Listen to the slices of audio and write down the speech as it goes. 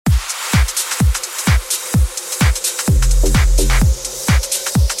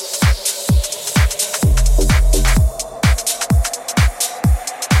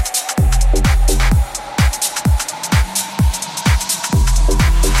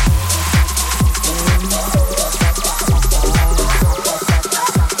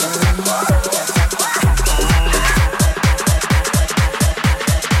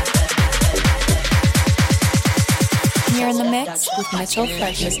Mitchell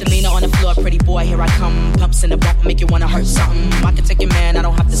Frederick. Misdemeanor on the floor, pretty boy, here I come. Pumps in the bump, make you wanna hurt something. I can take your man, I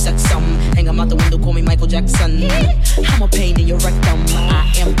don't have to sex some. Hang him out the window, call me Michael Jackson. I'm a pain in your rectum.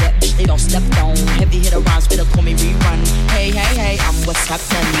 I am that bitch they don't step on. Heavy hitter rhymes, better call me rerun. Hey, hey, hey, I'm what's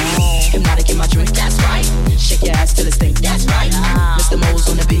happening. Hypnotic in my drink, that's right. Shake your ass till it's stink, that's right. Mr. Mo's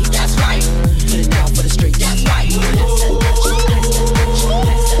on the beat, that's right. Put it down for the street, that's right.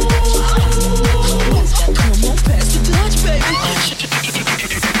 Come on, pass the Dutch, baby.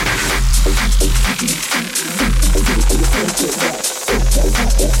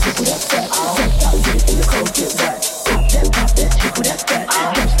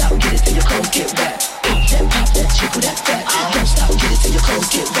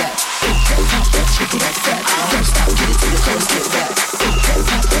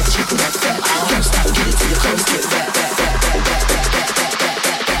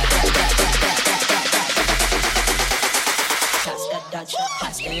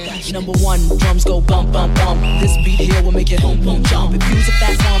 Number one, drums go bump, bump, bump. This beat here will make you boom, boom, jump. If you's a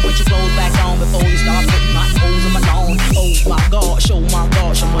fat one, put your clothes back on before you start putting my toes in my lawn. Oh my God, show my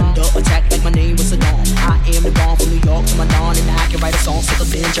gosh, I'm under attack like my name was Saddam. I am the bomb from New York to my dawn, and I can write a song sicker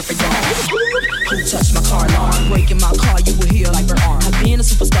than Jeffrey Dawn. Who touched my car alarm? Breaking my car, you will hear like her arm. I've been a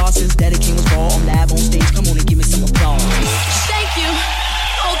superstar since Daddy King was born. I'm live on stage, come on and give me some applause. Thank you,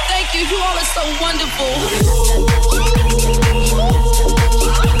 oh thank you, you all are so wonderful.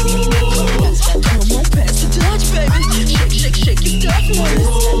 Come on, pass the Dutch, baby. Shake, shake, shake your duck waist.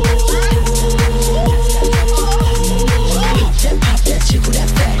 Pop that jiggle that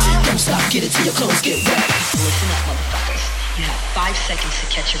fat. Don't stop, get it till your clothes get wet. Listen up, motherfuckers. You have 5 seconds to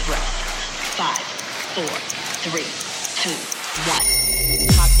catch your breath. 5, 4, 3, 2, 1.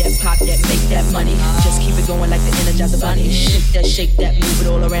 Pop that, make that money. Just keep it going like the Energizer Bunny. Shake that, move it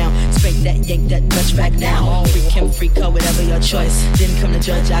all around. Spank that, yank that, Dutch back now. Freak him, freak her, whatever your choice. Didn't come to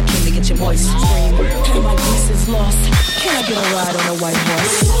judge, I came to get you moist. Scream, hey, my voice is lost. Can I get a ride on a white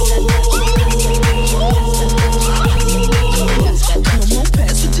horse? Come on,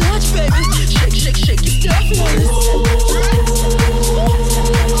 pass the Dutch, baby. Shake, shake, shake your duck waist.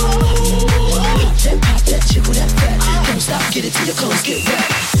 Pop that, jiggle that fat. Don't stop, get it till your clothes get wet.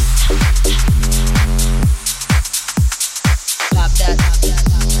 Pop that.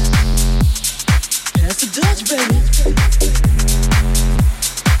 Pass the Dutch, baby.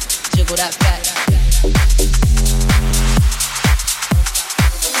 Jiggle that fat.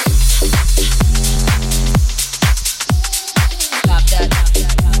 Pop that.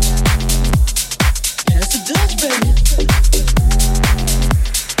 Pass the Dutch, baby.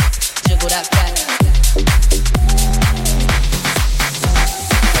 Jiggle that fat.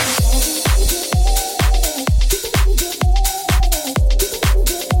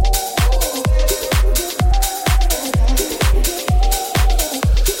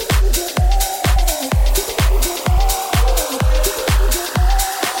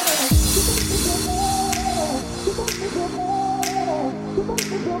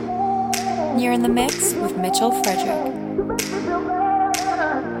 You're in the mix with Mitchell Frederick.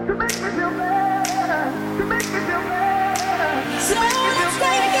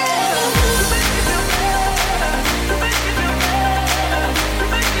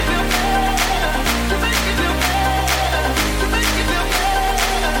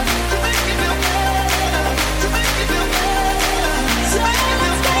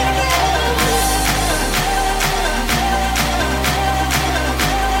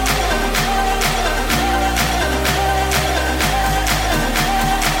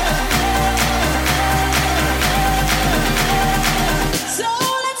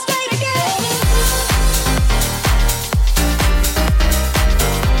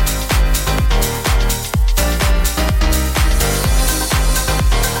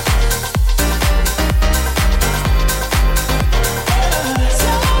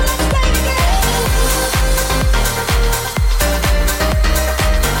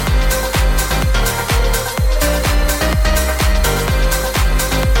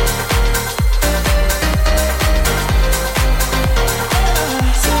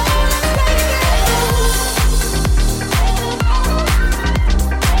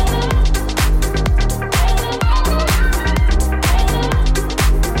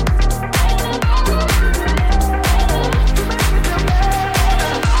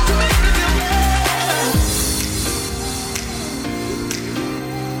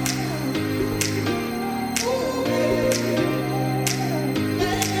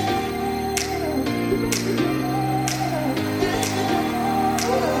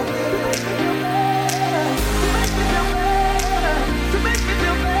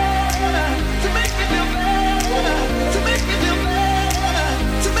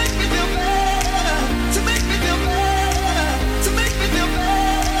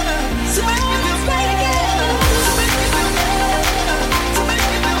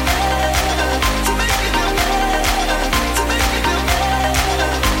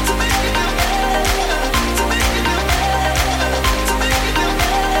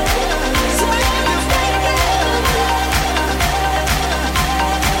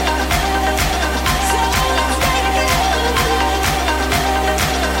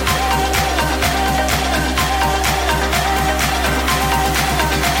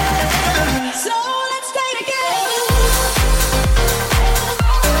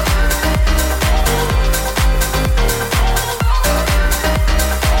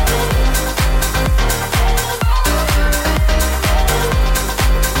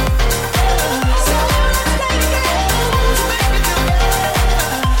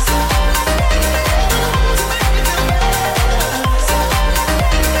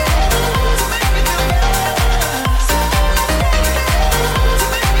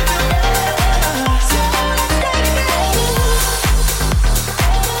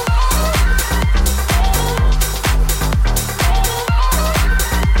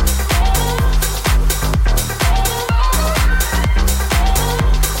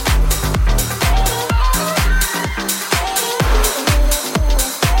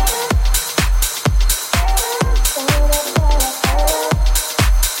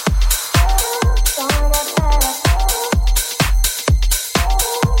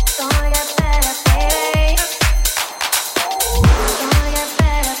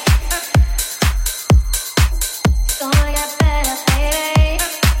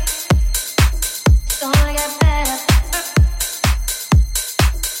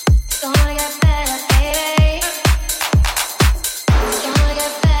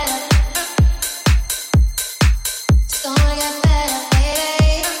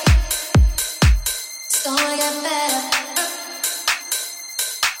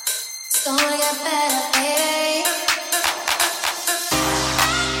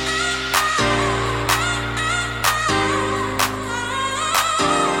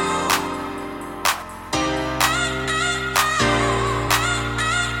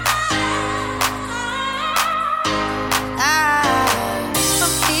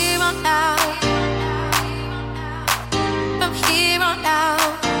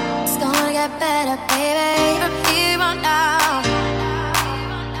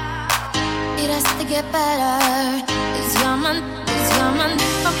 get better. Cause you're my,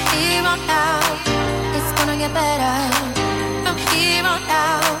 from here on out. It's gonna get better. From here on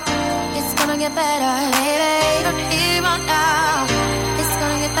out. It's gonna get better, baby. From here on out. It's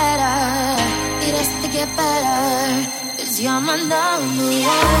gonna get better. It has to get better. Cause you're my number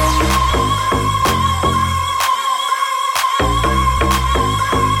one.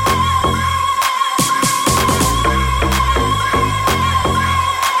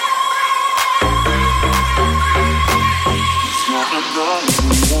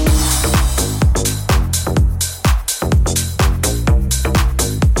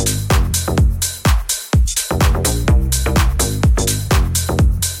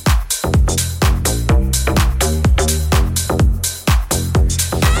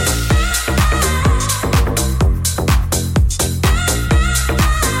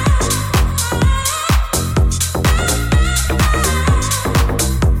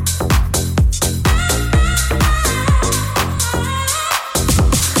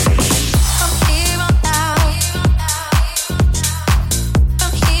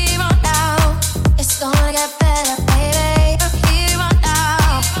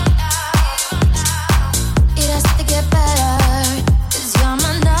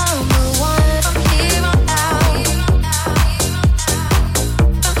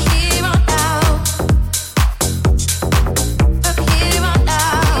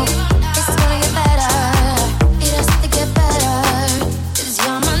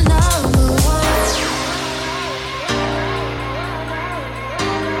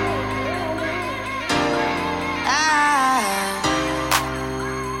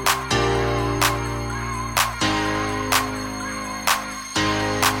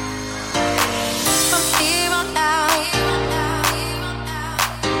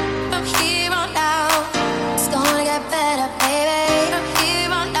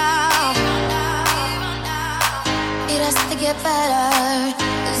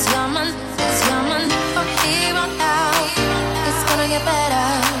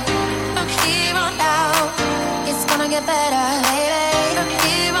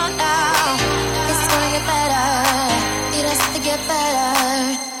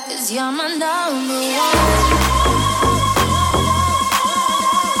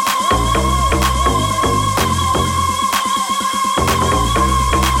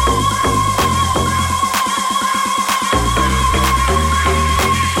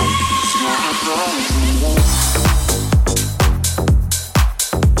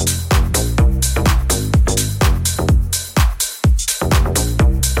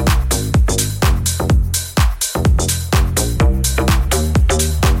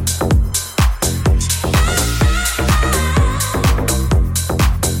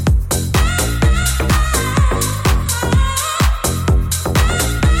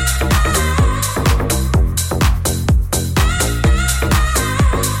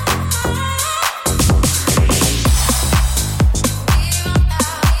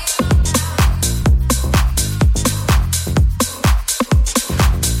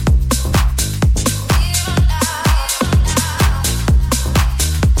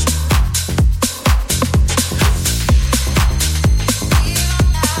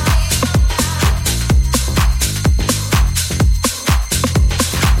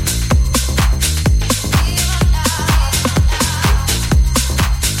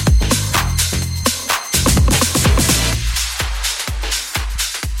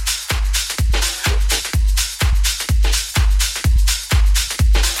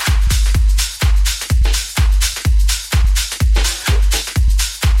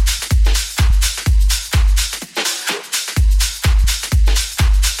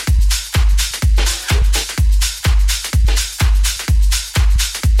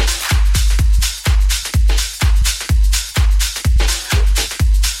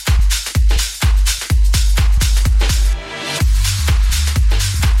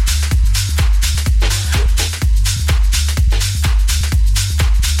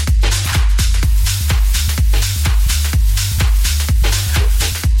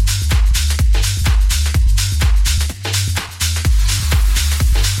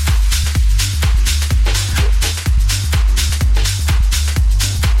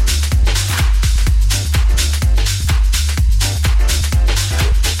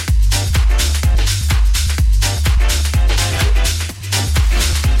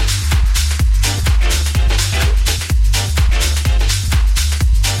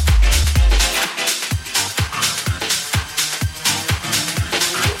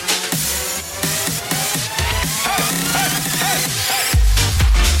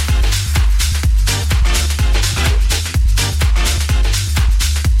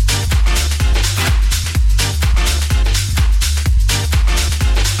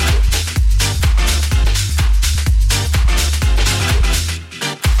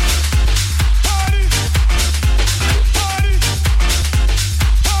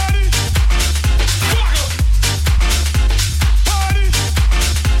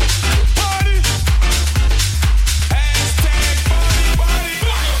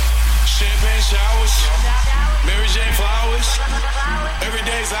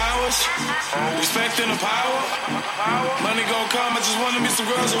 flowers, respect and the power. Money gon' come, I just wanna meet some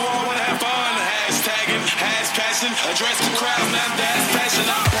girls who all wanna have fun. Hashtagging, hash passion, address the crowd, now that's passion.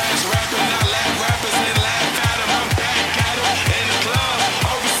 I'm past rapping, I laugh rappers and laugh at 'em. I'm back at 'em in the club,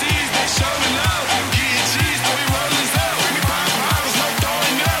 overseas they show me love. Getting cheese, but we rollin' up. We pop bottles, no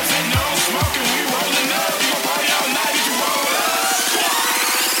throwing up. Ain't no smoking, we rollin' up. We gon' party all night if you roll up.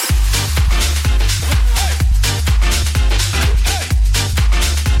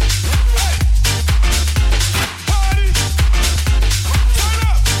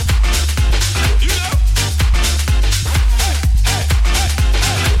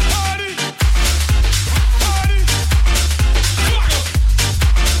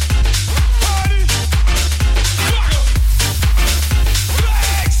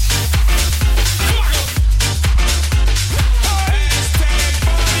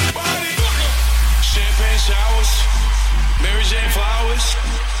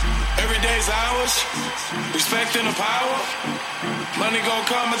 Respecting the power. Money gon'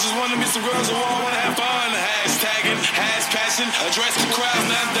 come, I just wanna meet some girls who all wanna have fun. Hashtagging, hash passion, address the crowd,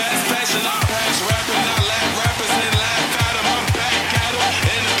 now that's passion. I'm past rapping, I laugh rappers and laugh at 'em. I'm back at 'em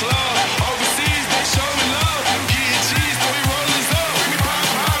in the club, overseas they show me love. Getting cheese, but we rollin' up. We pop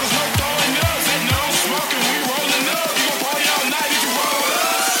bottles, no throwing up. Ain't no smoking, we rollin' up. We gon' party all night if you roll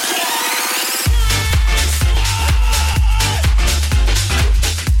up.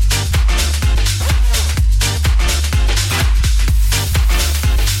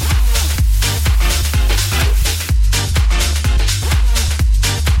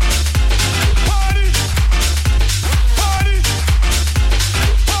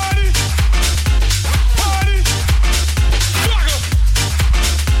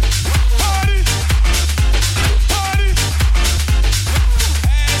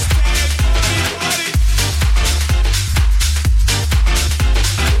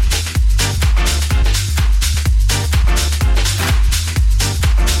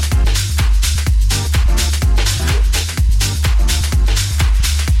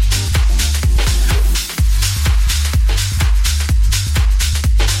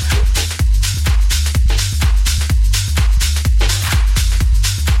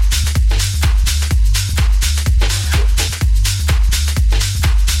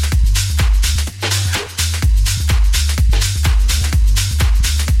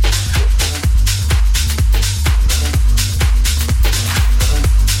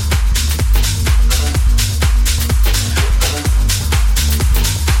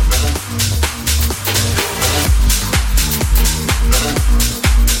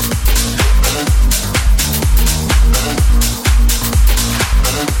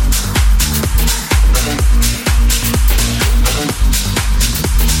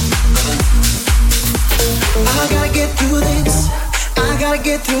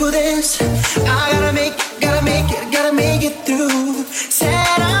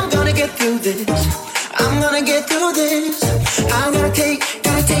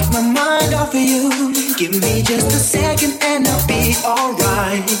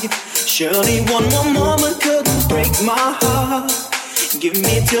 Surely one more moment couldn't break my heart. Give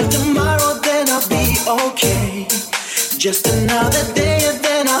me till tomorrow, then I'll be okay. Just another day and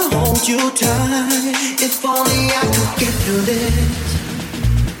then I'll hold you tight. If only I could get through this.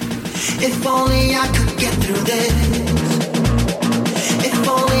 If only I could get through this. If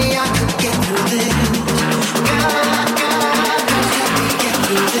only I could get through this. God, please help me get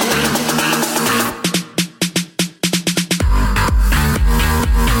through this.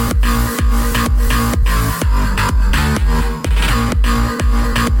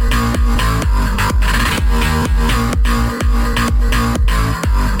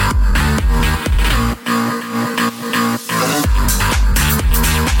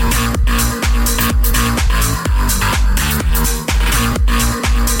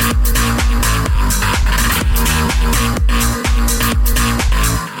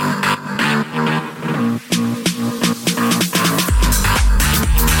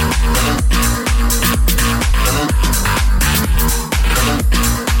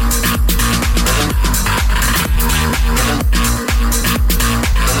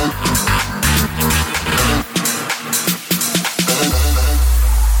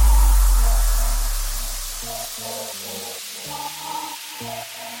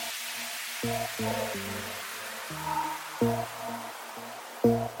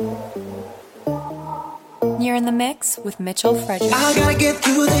 You're in the mix with Mitchell Frederick. I gotta get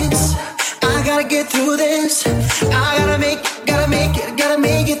through this. I gotta get through this. I gotta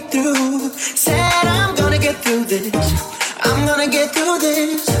make it through. Said I'm gonna get through this. I'm gonna get through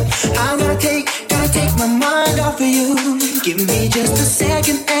this. I'm gotta take my mind off of you. Give me just a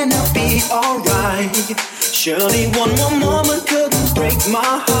second and I'll Surely one more moment couldn't break my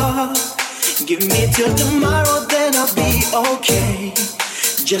heart. Give me till tomorrow, then I'll be okay.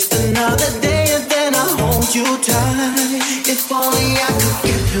 Just another day and then I'll hold you tight. If only I could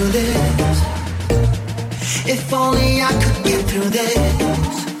get through this. If only I could get through this.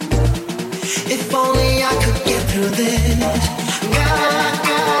 If only I could get through this. God,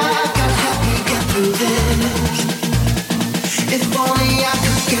 help me get through this. If only I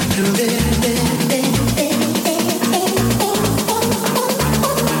could get through this.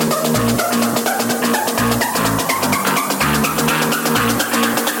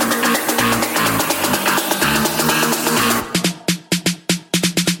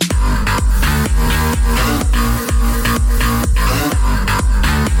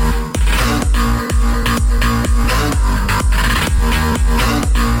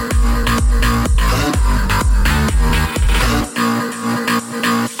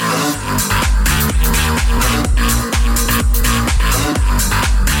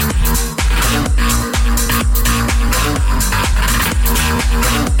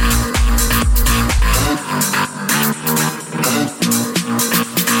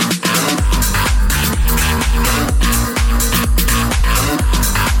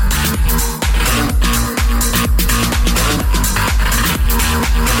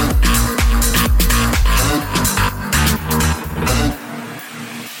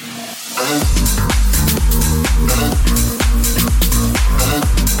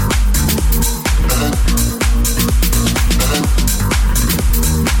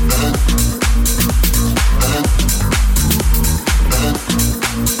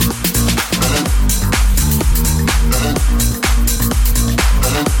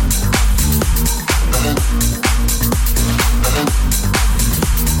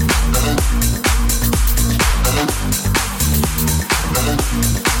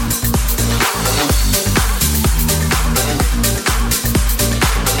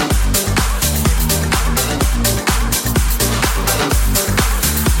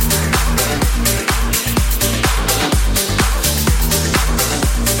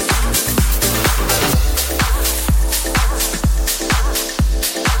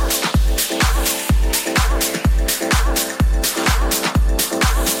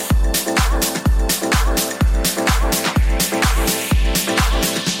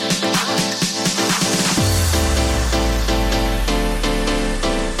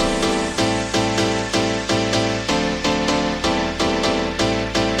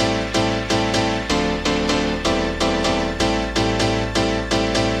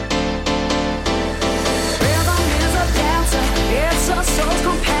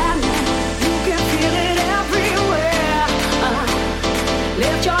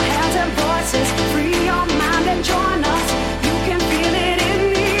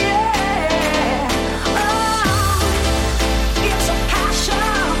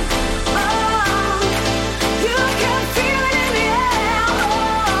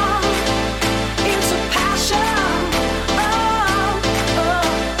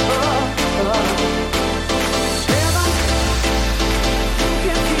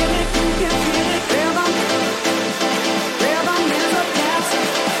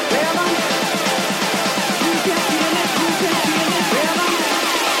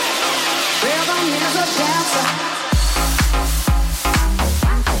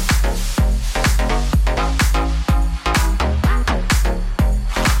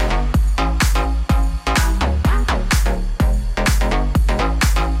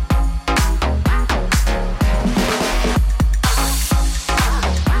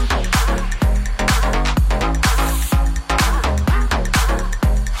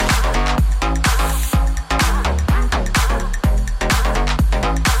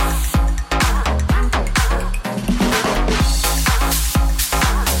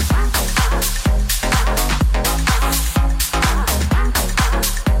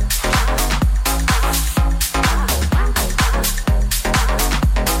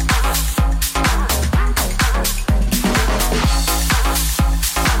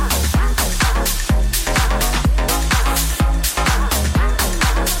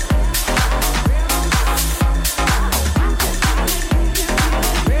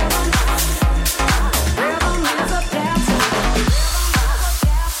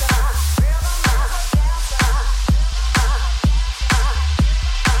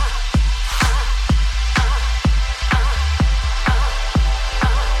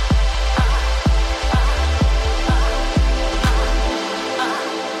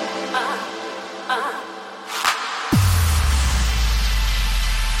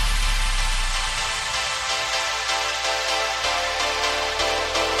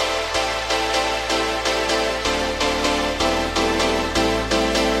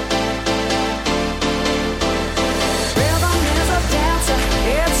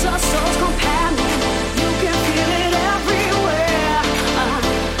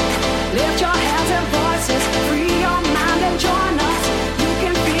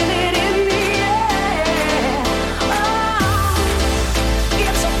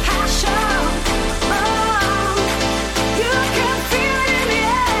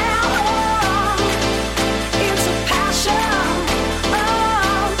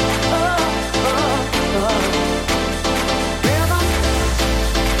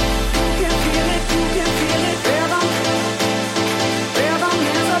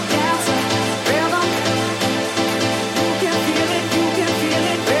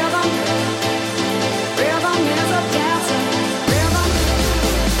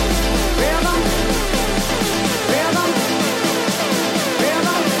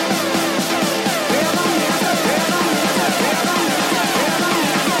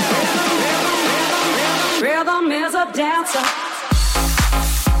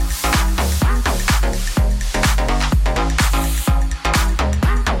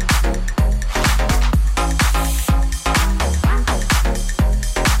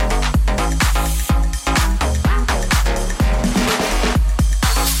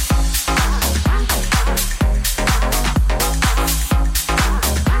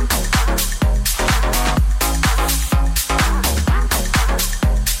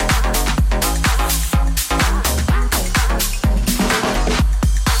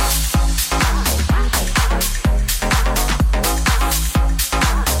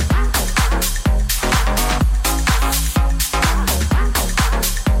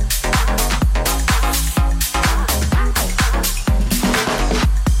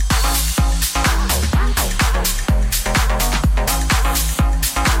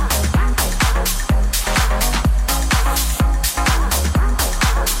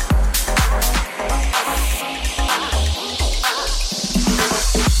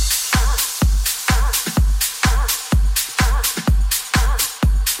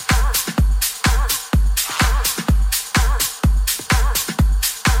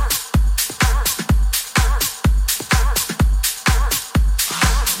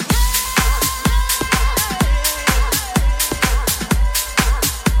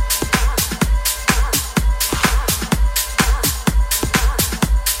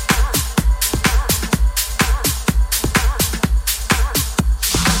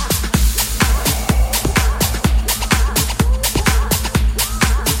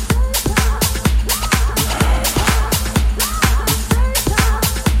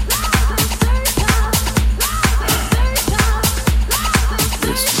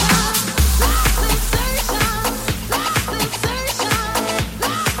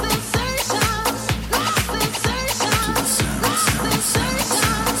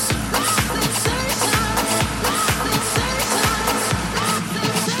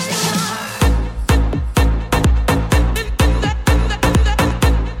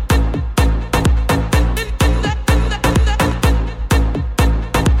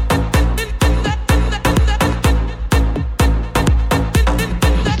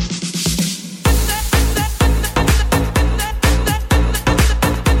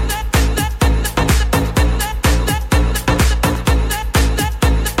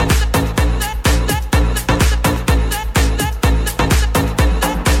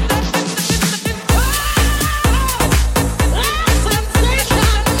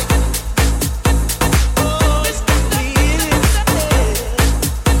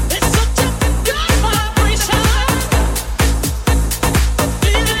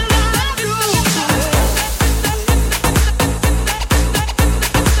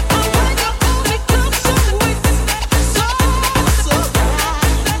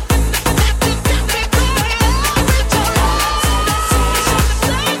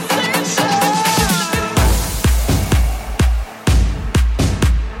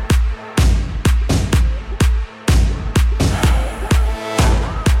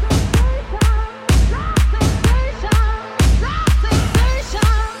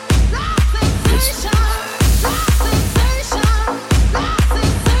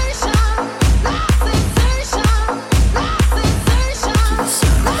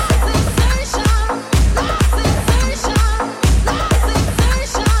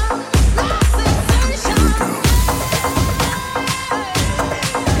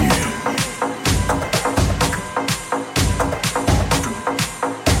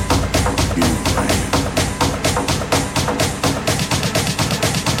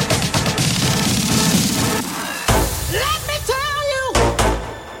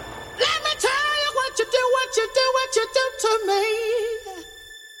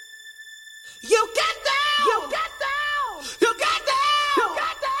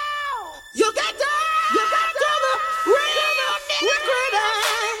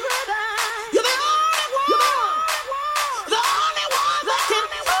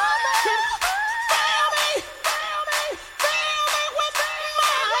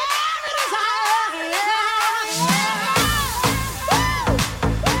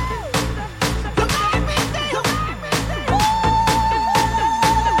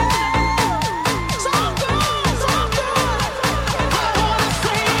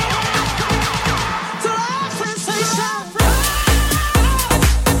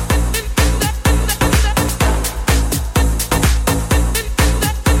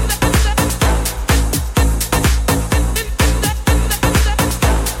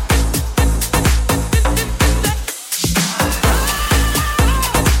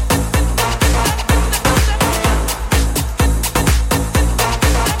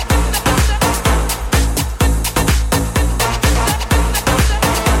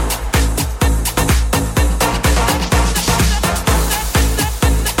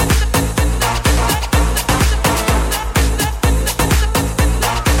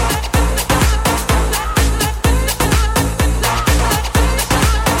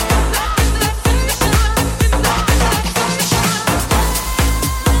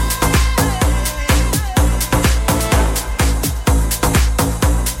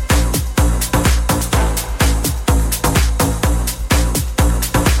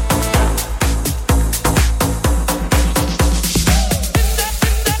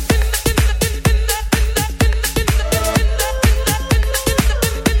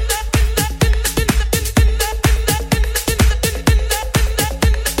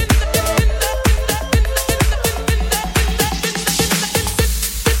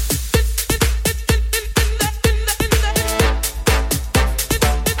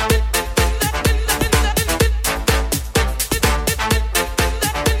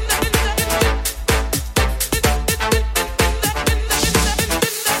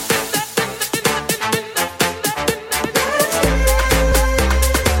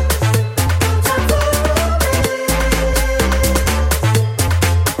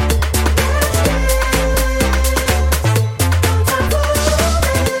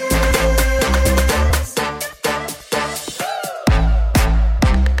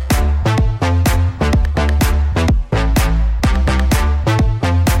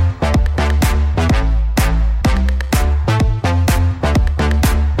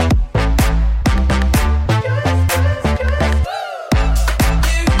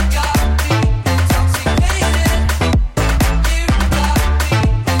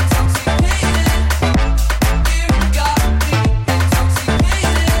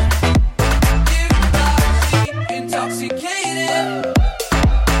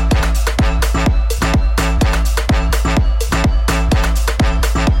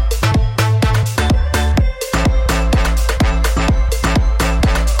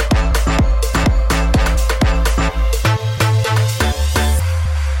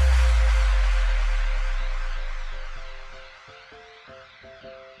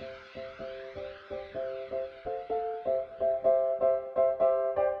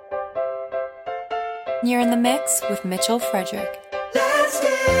 You're in the mix with Mitchell Frederick. Let's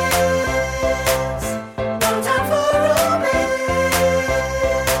dance. No time for romance.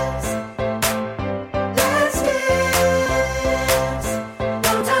 Let's dance.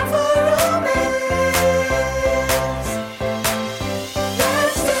 No time for romance.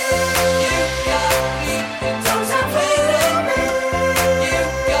 Let's dance. You got me intoxicated. You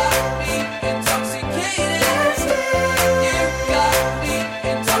got me intoxicated. Let's dance. You got me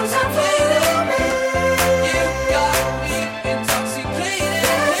intoxicated. You got me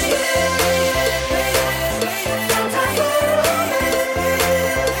intoxicated.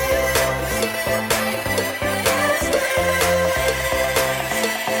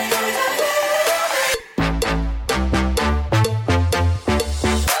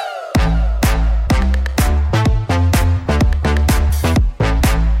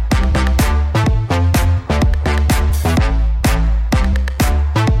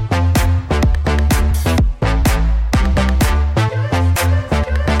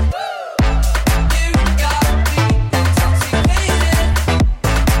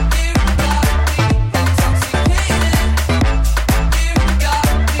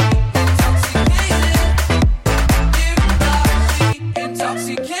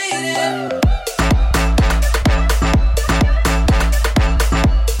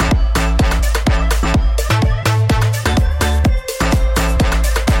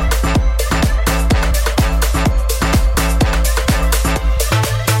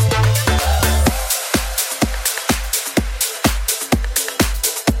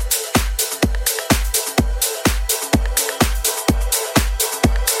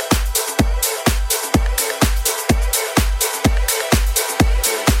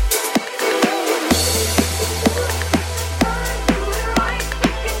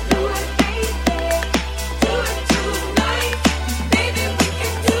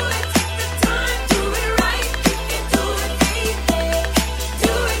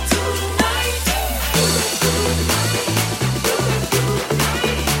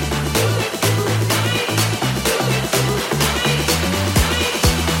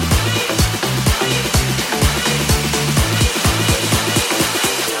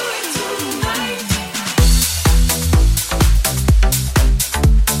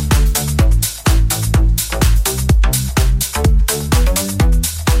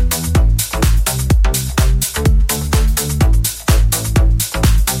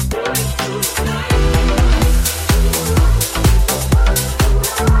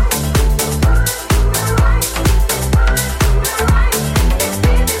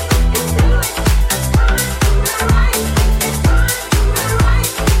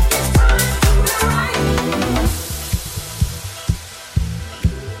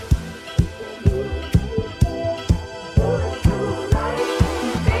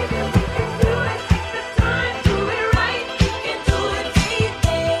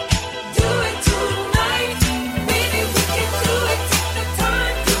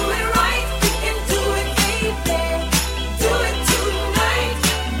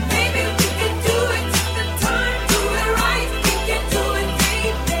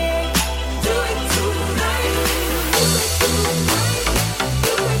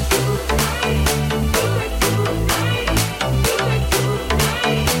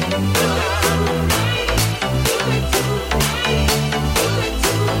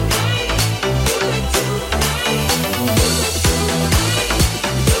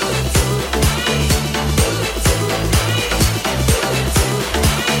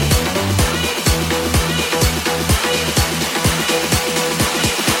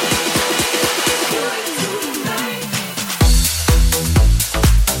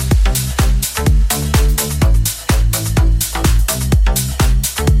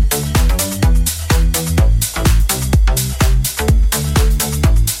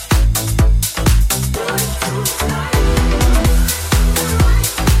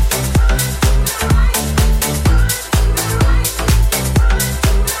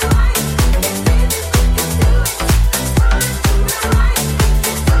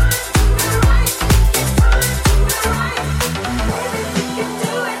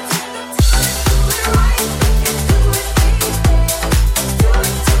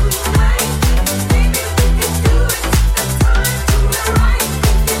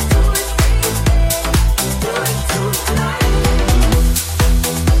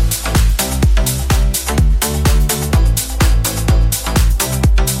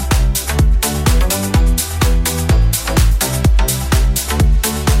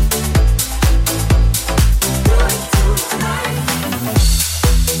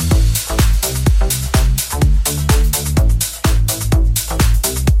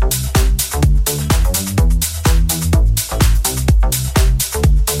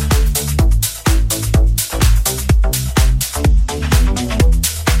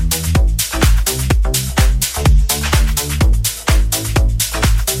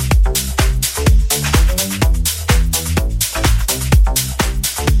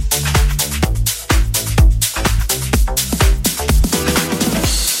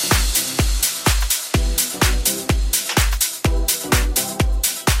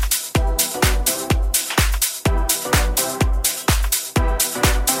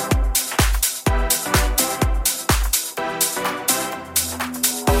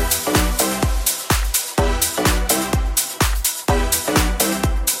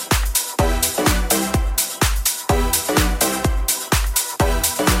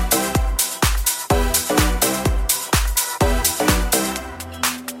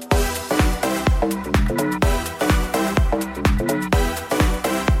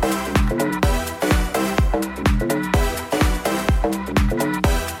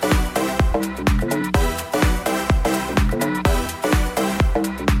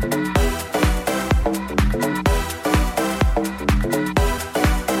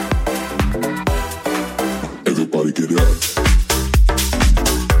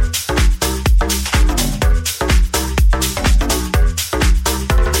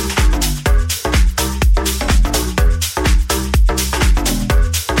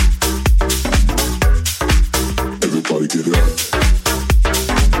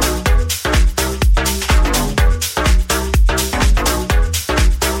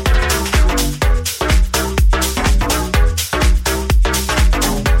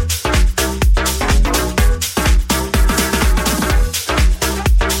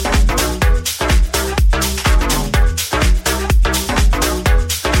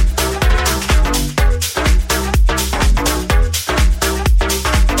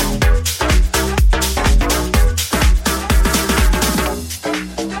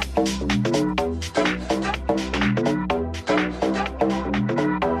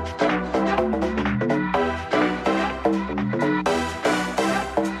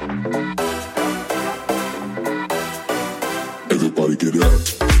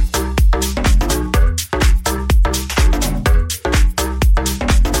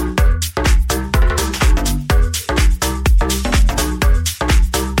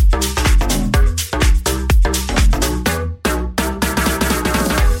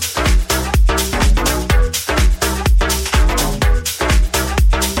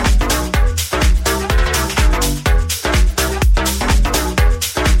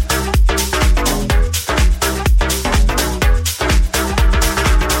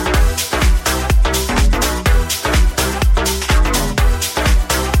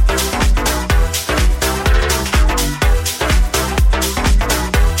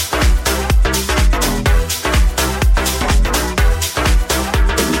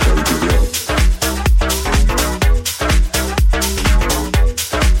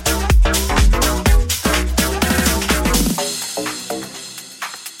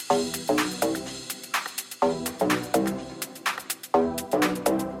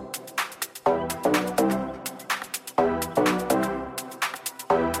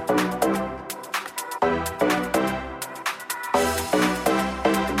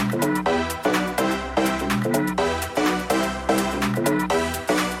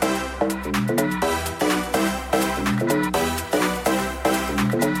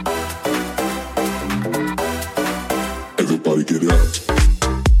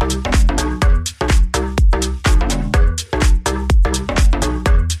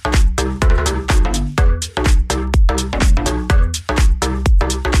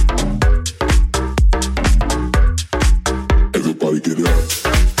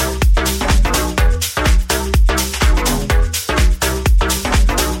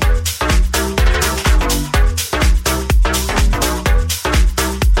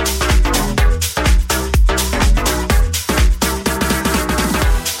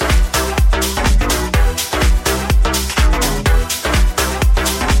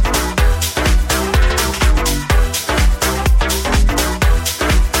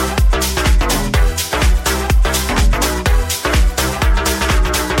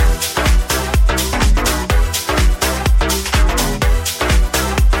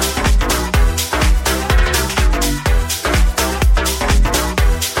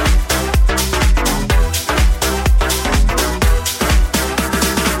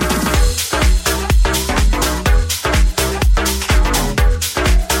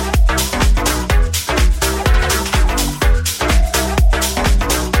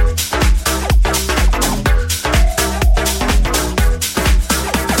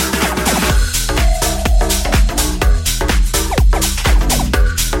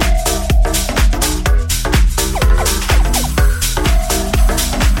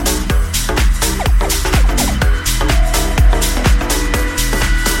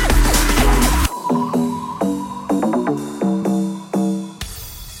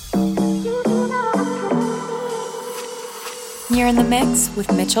 You're in the mix with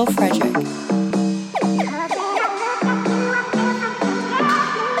Mitchell Frederick.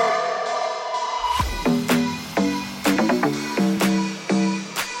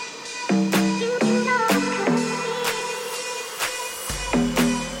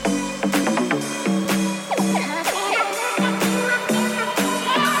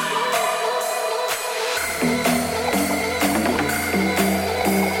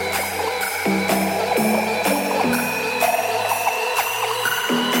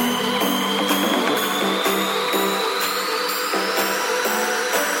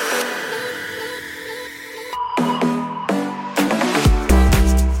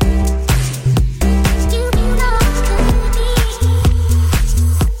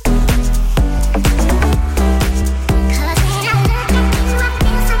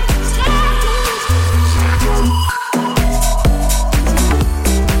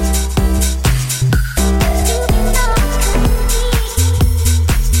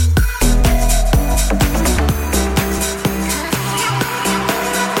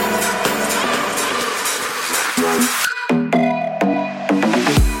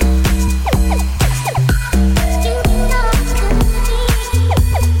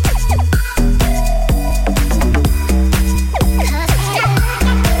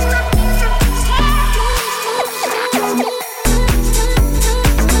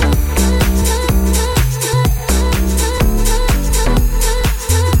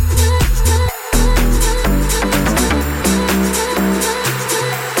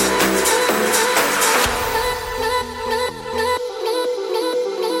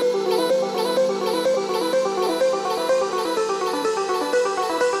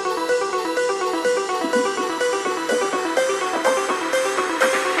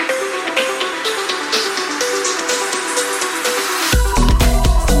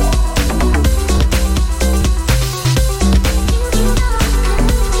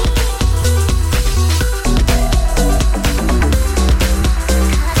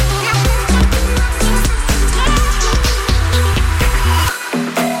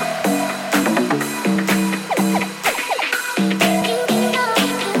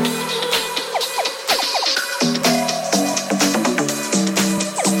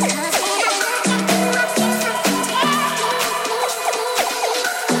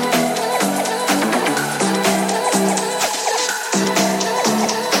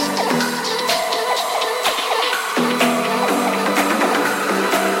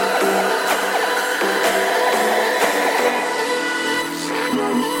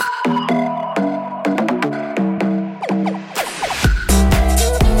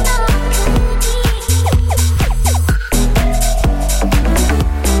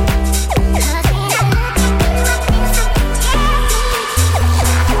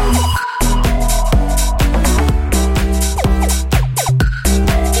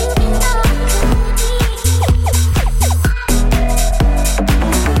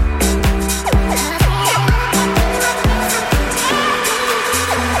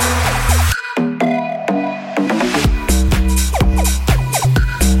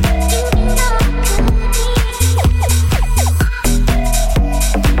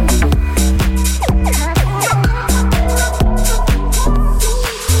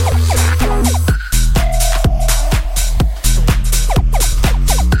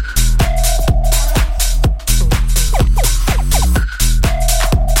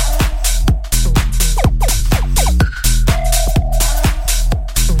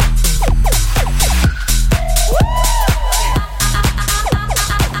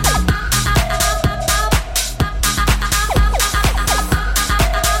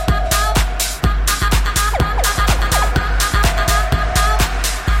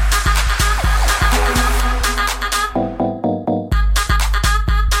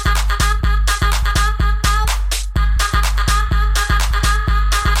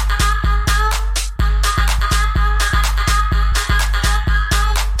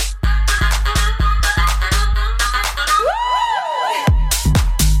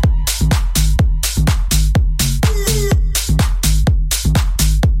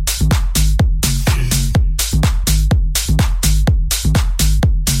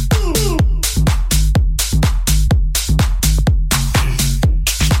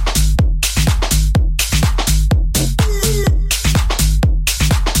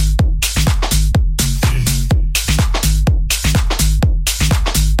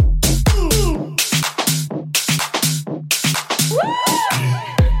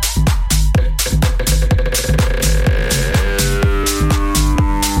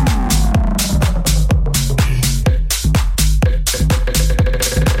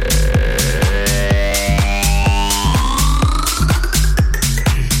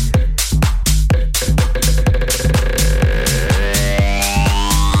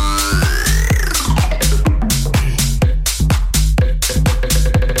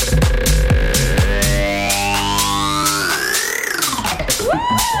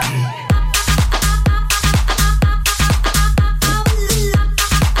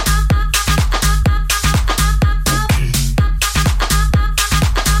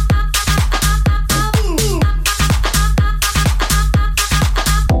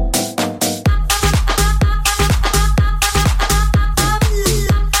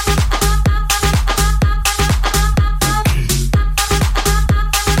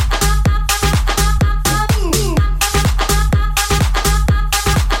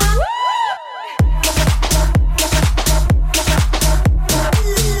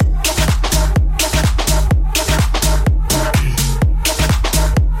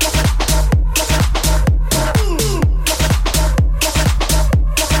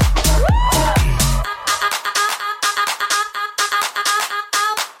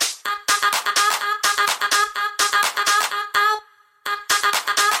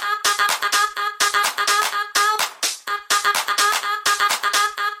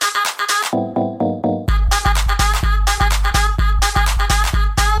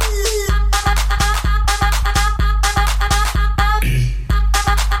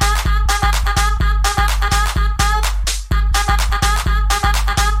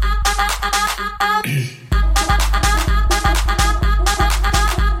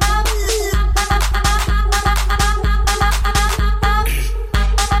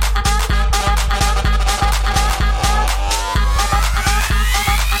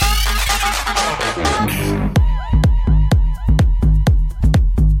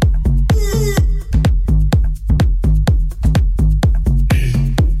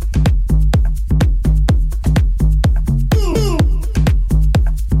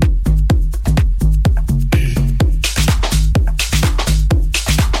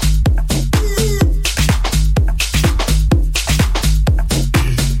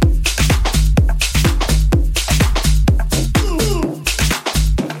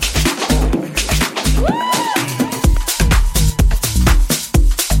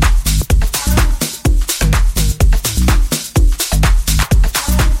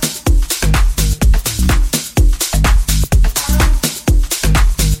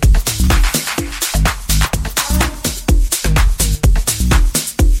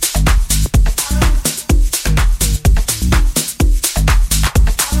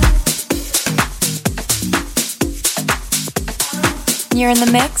 You're in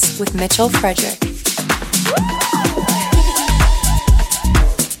the mix with Mitchell Frederick.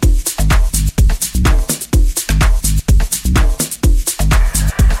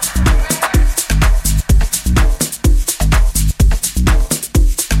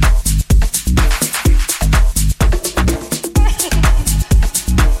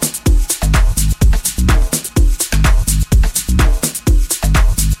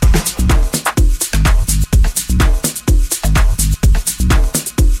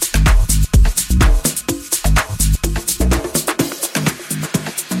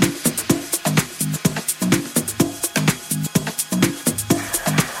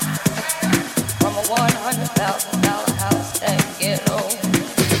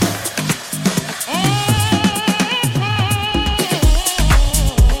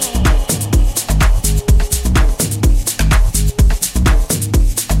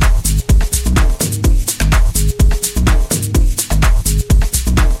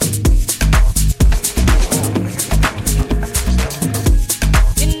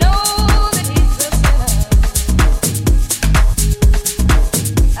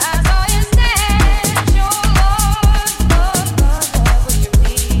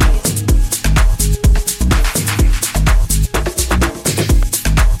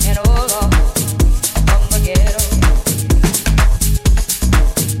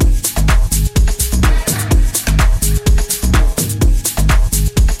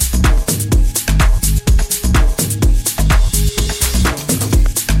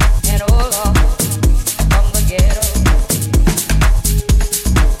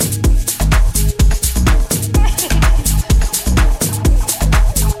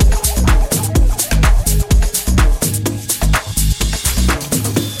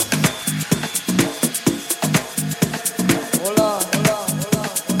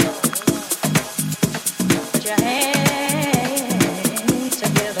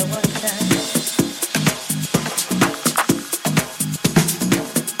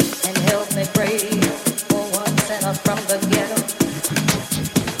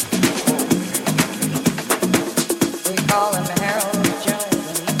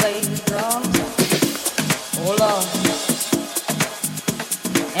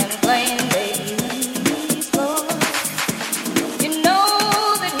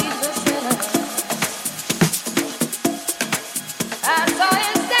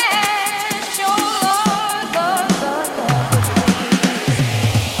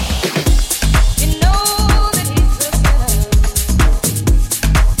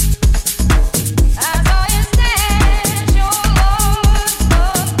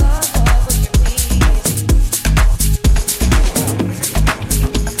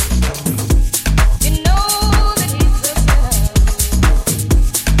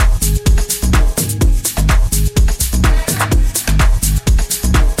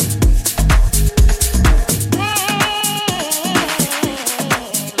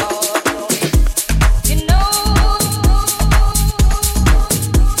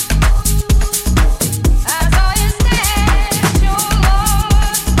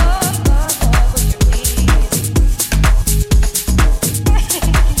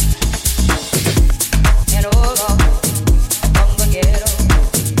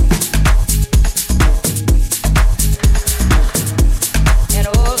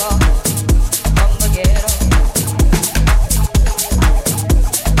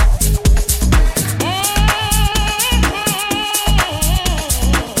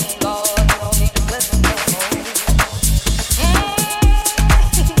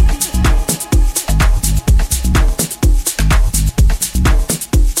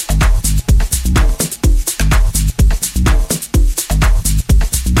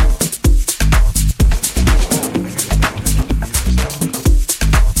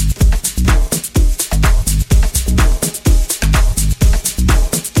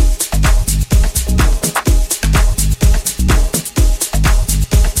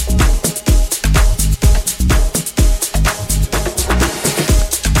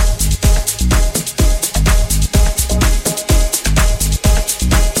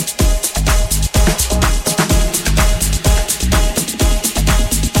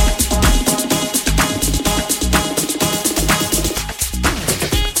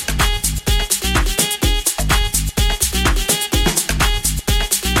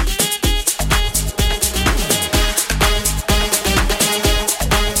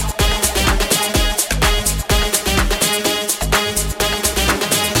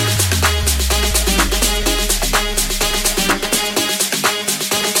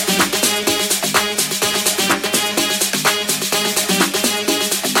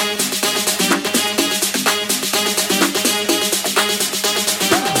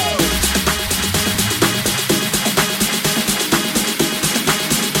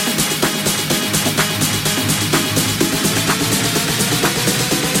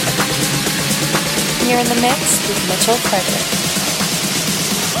 the mix with Mitchell Frederick.